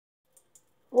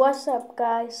What's up,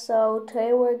 guys? So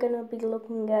today we're gonna be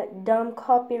looking at dumb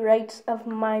copyrights of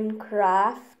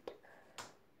Minecraft.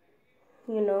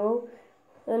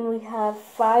 And we have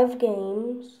 5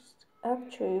 games.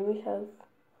 Actually, we have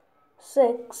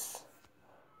 6.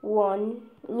 1.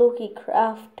 Loki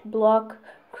Craft, Block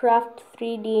Craft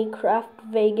 3D, Craft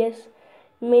Vegas,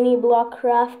 Mini Block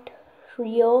Craft,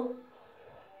 Rio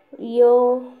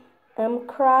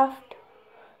M-Craft,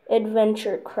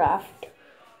 Adventure Craft.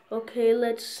 Okay,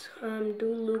 let's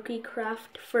do Loki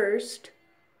Craft first.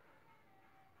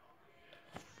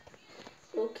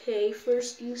 Okay,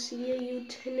 first you see a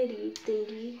utility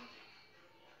thingy.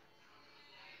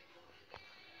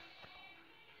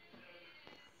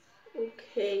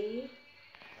 Okay.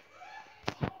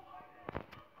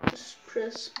 Just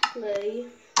press play.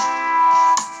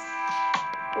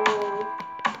 Oh.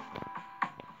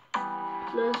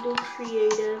 Let's do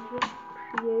creative.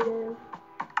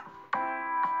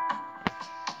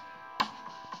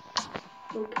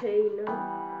 Okay,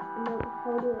 now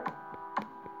how do I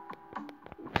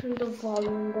turn the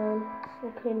volume down?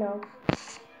 Okay, now.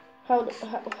 How?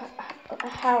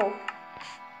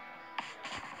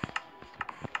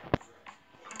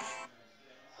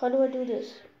 How do I do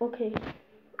this? Okay.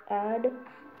 Add.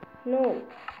 No.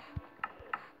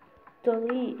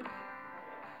 Delete.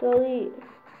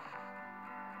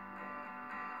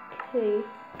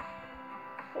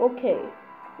 Okay.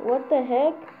 What the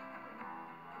heck?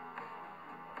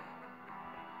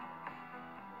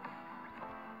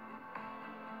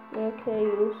 Okay,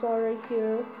 you saw right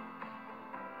here.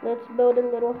 Let's build a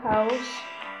little house.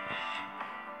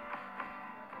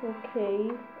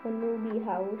 Okay, a newbie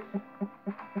house.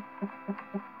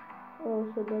 Oh,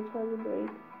 so that's how you break.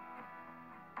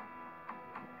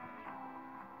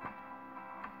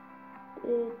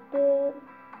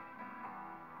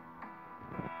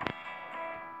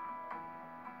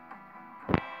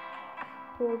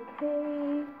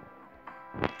 Okay.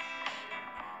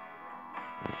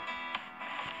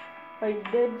 I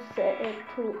did set it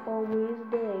to always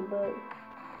day, but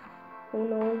who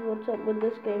knows what's up with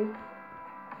this game.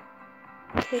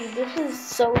 Okay, this is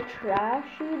so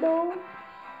trashy though.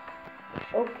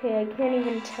 Okay, I can't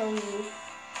even tell you.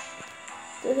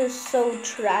 This is so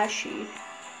trashy.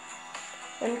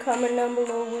 And comment down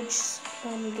below which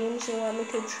games you want me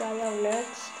to try out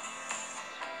next.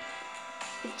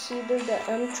 It's either the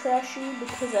M-Trashy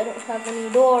because I don't have any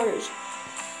doors.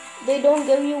 They don't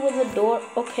give you with a door.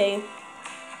 Okay.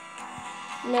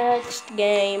 Next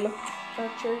game.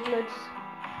 Actually, let's...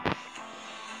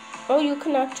 Oh, you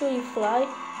can actually fly?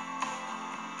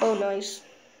 Oh, nice.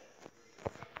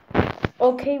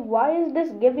 Okay, why is this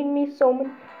giving me so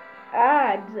many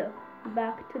ads?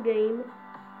 Back to game.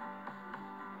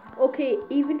 Okay,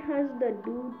 even has the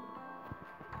dude.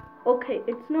 Okay,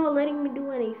 it's not letting me do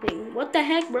anything. What the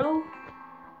heck, bro?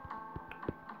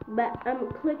 But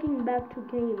I'm clicking back to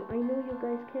game. I know you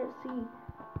guys can't see.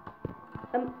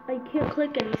 I can't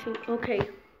click anything. Okay,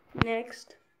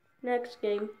 next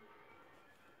game.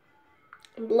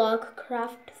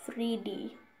 Blockcraft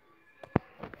 3D.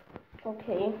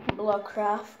 Okay,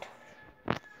 Blockcraft.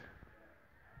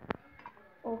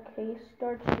 Okay,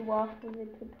 starts you off with a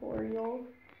tutorial.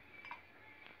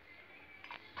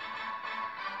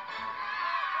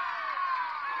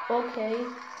 Okay.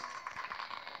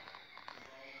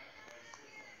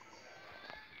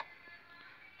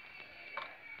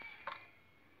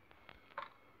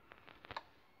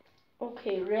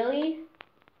 Okay, really?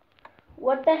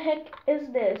 What the heck is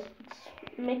this?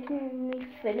 It's making me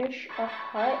finish a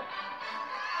hut.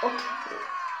 Okay.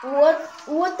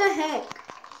 What the heck?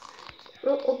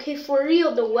 Okay, for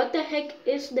real though, what the heck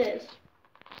is this?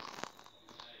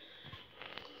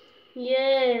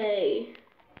 Yay.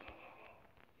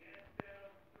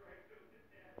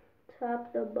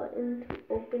 Tap the button to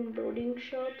open building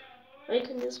shop. I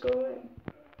can just go in.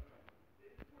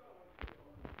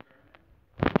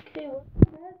 Okay, what the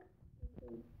heck?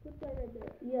 Okay, put that right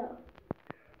there. Yeah.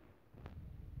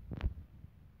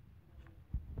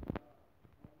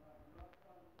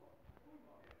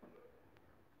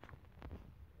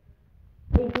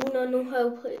 I do not know how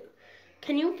to play.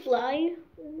 Can you fly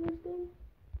in this thing?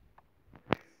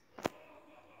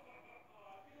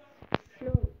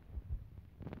 No.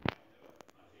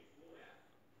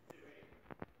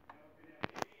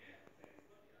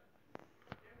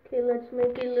 Okay, let's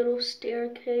make a little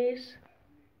staircase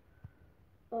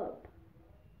up.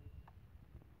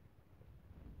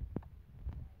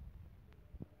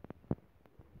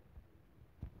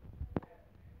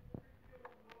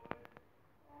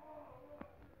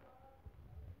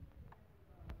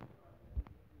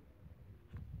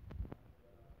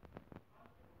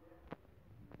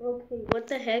 Okay, what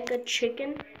the heck? A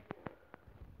chicken?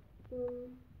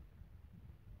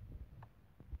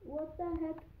 What the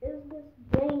heck is this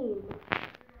game?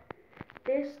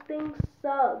 This thing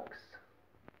sucks.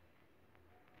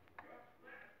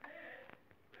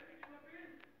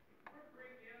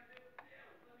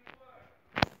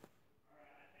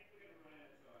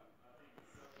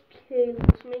 Okay,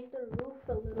 let's make the roof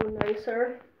a little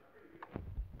nicer.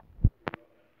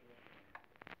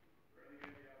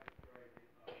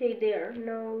 Okay, there.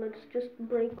 Now let's just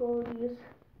break all these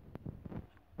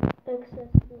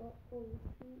excess blocks. Oh,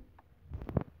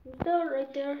 is that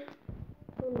right there?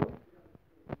 Oh no.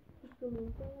 Just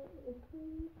remove that.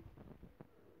 Okay.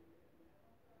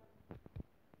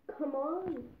 Come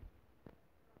on.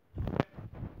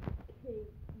 Okay,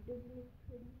 doesn't look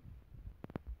pretty.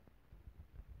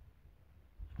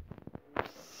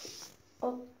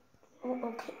 Oh,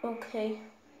 okay.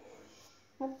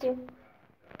 Okay.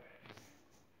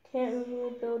 Can't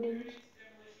remove buildings.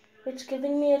 It's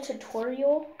giving me a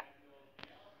tutorial.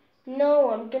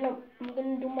 No, I'm gonna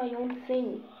do my own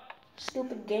thing.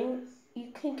 Stupid game.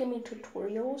 You can't give me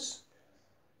tutorials.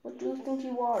 What do you think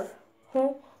you are?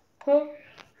 Huh? Huh?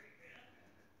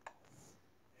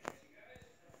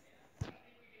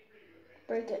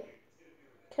 Break it.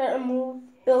 Can't remove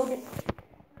building.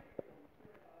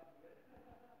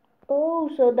 Oh,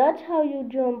 so that's how you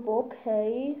jump.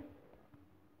 Okay.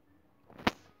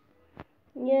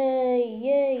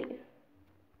 Yay.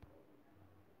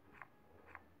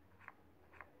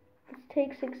 This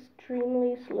takes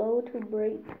extremely slow to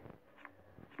break.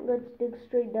 Let's dig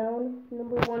straight down.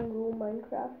 Number 1 rule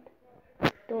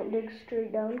Minecraft. Don't dig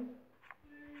straight down.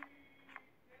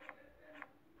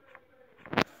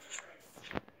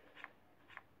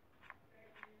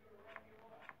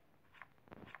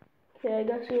 Okay, I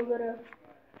guess you're gonna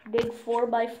dig 4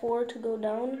 by 4 to go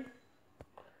down.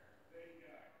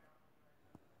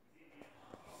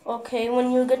 Okay,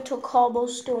 when you get to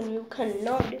cobblestone, you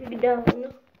cannot dig down.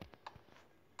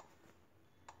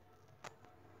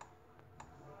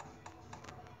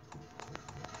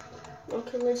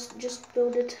 Okay, let's just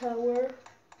build a tower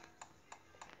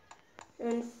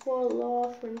and fall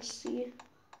off and see.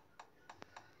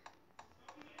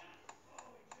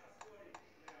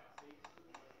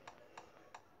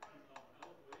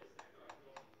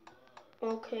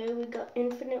 Okay, we got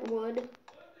infinite wood.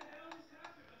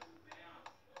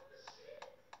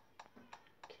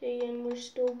 Okay, and we're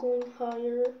still going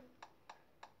higher.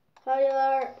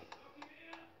 Higher!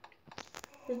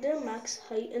 Is there max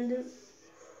height in this?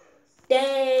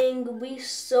 Dang, we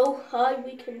so high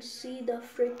we can see the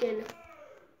freaking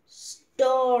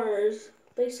stars.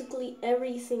 Basically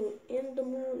everything in the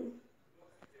moon.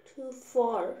 Too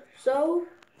far. So,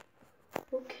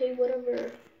 okay,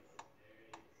 whatever.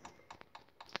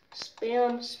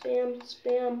 Spam.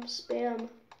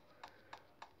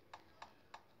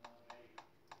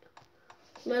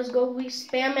 Let's go, we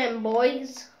spamming,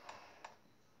 boys.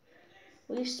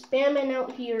 We spamming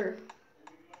out here.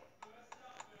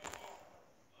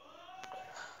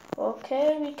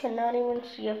 Okay, we cannot even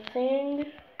see a thing.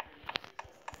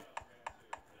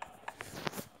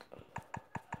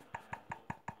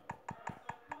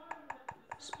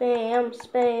 Spam.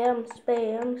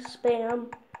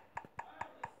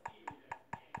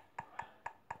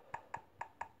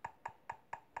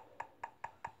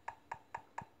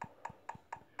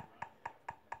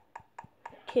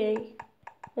 Okay,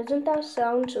 isn't that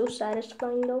sound so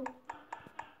satisfying though?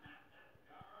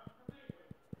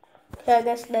 Okay, I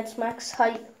guess that's max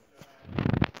height.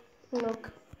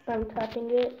 Look, I'm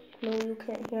tapping it. No, you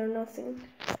can't hear nothing.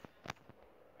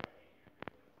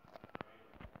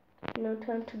 No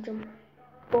time to jump.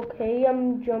 Okay,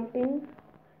 I'm jumping.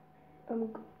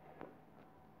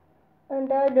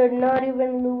 And I did not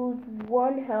even lose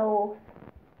 1 health.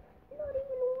 Not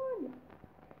even 1.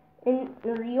 In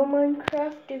real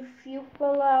Minecraft, if you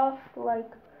fell off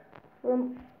like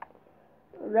from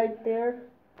right there,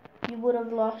 you would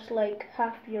have lost like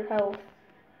half your health.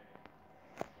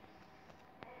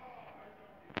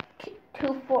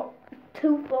 Too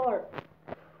far.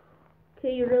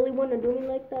 Okay, you really want to do me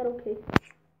like that? Okay.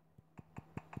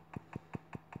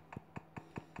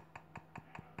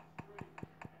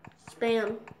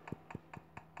 Spam.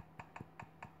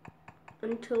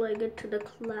 Until I get to the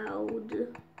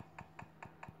cloud.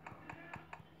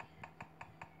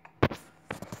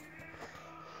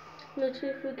 Let's see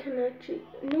if we can actually...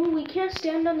 No, we can't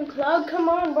stand on the cloud. Come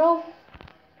on, bro.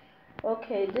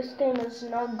 Okay, this game is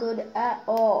not good at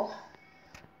all.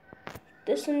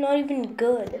 This is not even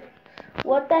good.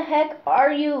 What the heck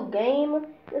are you, game?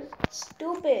 This is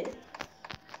stupid.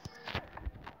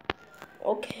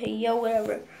 Okay, yeah,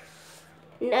 whatever.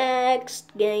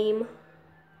 Next game.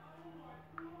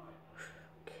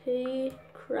 Okay,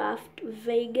 Craft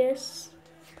Vegas.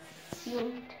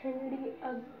 Unity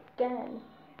again.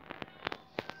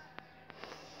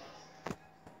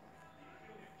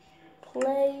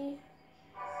 Play.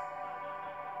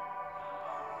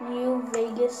 New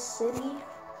Vegas City.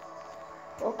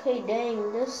 Okay,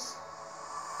 dang, this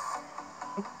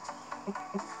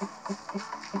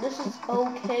is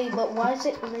okay, but why is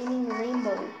it raining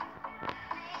rainbow?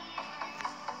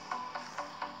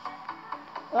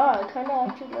 Oh, I kinda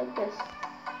actually like this.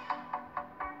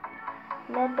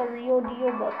 Not the real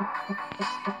deal, but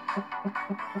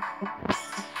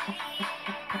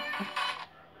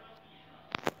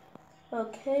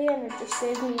okay, and it just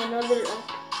gave me another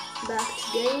back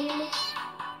game.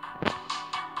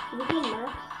 We can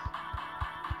max.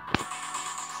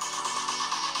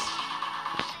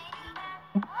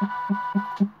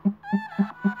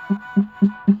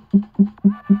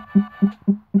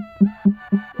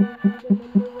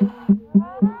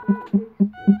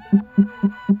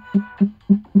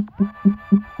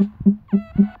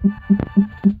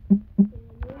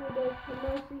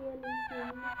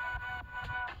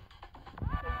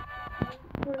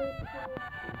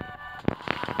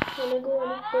 Can I go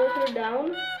any further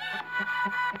down?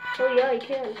 Oh yeah, I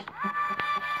can.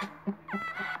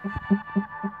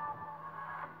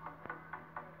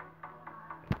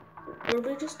 Are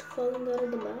we just falling out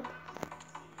of the map?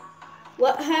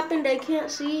 What happened? I can't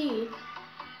see.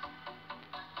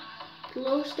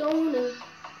 Glowstone.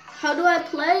 How do I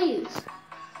place?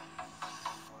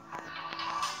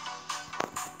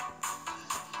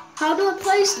 How do I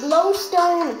place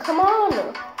glowstone? Come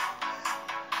on.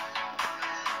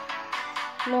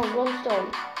 No,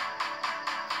 glowstone.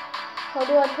 How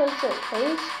do I place it?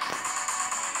 Place?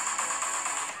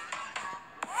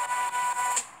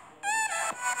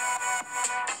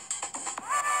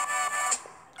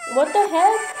 What the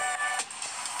heck?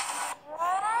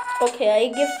 Okay, I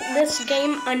give this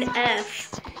game an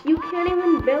F. You can't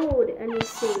even build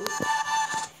anything.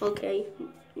 Okay,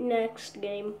 next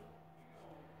game.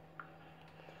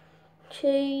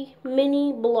 Okay,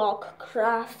 mini block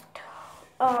craft.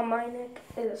 Oh, my neck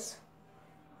is.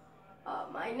 Oh,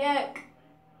 my neck.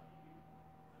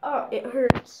 Oh, it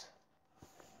hurts.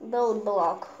 Build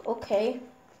block. Okay.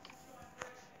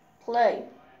 Play.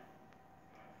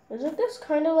 Isn't this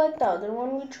kind of like the other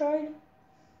one we tried?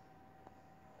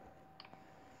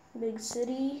 Big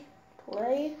city.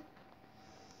 Play.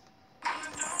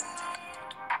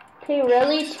 Okay,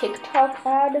 really? TikTok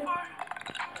ad?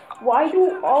 Why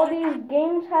do all these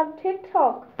games have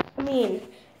TikTok? I mean,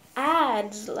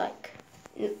 ads, like.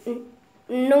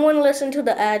 No one listen to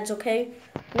the ads, okay?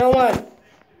 No one.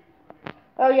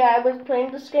 Oh yeah, I was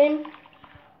playing this game.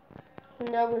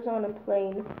 And I was on a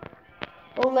plane.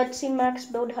 Oh, let's see max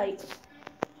build height.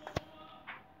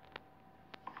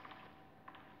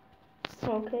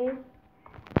 Okay.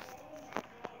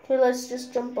 Okay, let's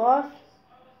just jump off.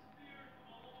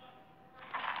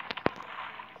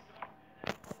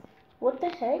 What the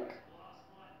heck?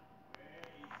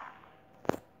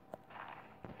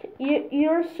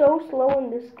 You're so slow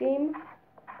in this game.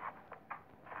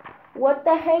 What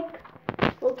the heck?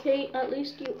 Okay, at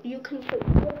least you can put.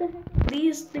 What the heck?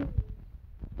 These things.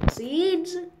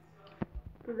 Seeds?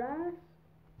 Grass?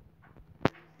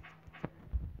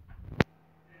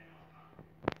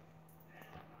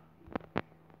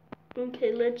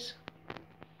 Okay, let's.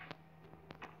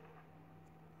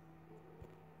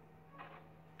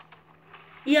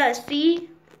 Yeah, see?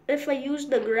 If I use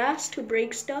the grass to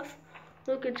break stuff,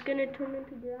 look, it's gonna turn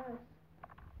into grass.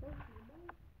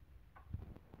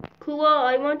 Cool,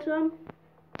 I want some.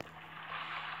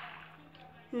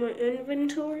 My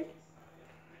inventory.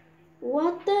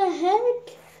 What the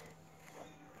heck?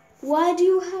 Why do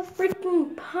you have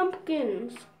freaking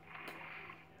pumpkins?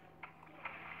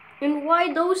 And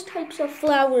why those types of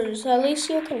flowers? At least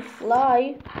you can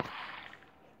fly.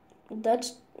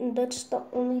 That's the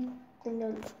only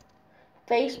thing.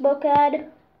 Facebook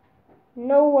ad.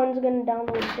 No one's gonna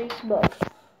download Facebook.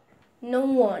 No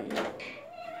one.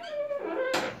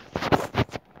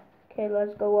 Okay,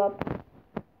 let's go up.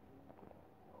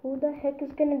 Who the heck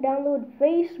is gonna download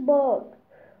Facebook?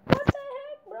 What the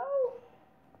heck, bro?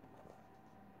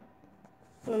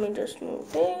 Let me just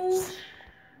move this.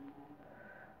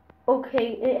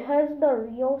 Okay, it has the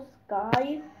real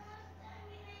sky.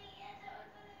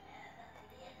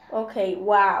 Okay,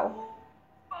 wow.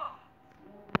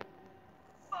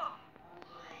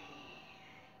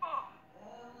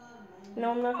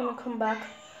 No, I'm not gonna come back.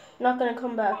 Not gonna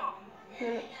come back.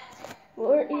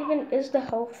 Where even is the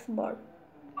health bar?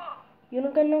 You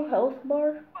don't got no health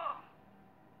bar?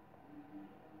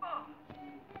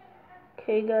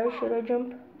 Okay, guys, should I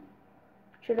jump?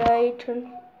 Should I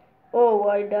turn? Oh,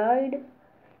 I died.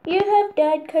 You have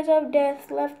died because of death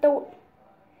left the...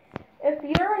 If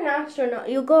you're an astronaut,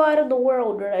 you go out of the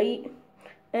world, right?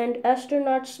 And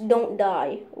astronauts don't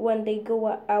die when they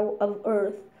go out of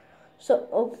Earth.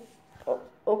 So,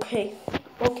 okay.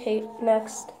 Okay,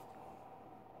 next.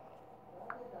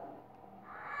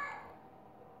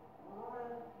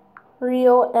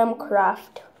 Real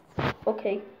Mcraft.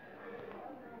 Okay.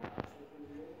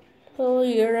 Tell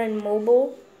you're in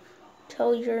mobile.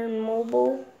 Tell you're in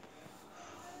mobile.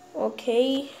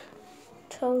 Okay.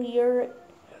 Tell you're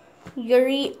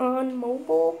Yuri on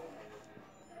mobile.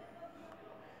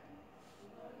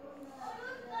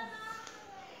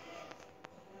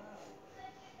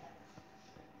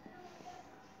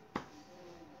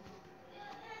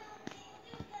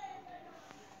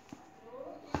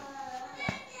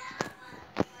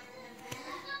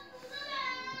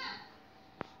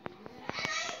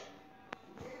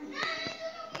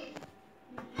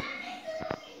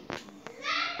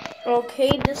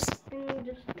 Okay, this thing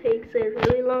just takes a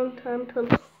really long time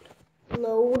to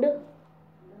load.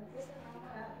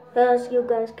 As you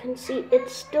guys can see,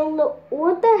 it's still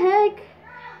what the heck?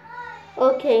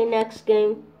 Okay, next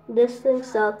game. This thing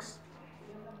sucks.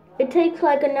 It takes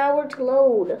like an hour to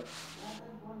load.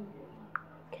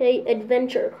 Okay,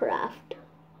 Adventure Craft.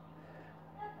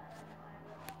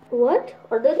 What?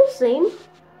 Are they the same?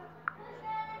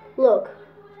 Look.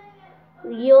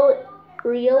 Real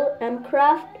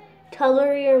Mcraft,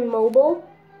 Tellurian Mobile.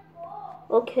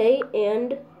 Okay,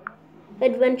 and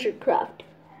Adventure Craft.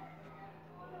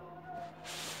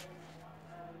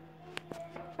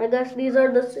 I guess these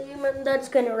are the same, and that's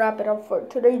gonna wrap it up for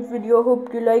today's video.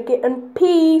 Hope you like it, and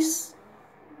peace!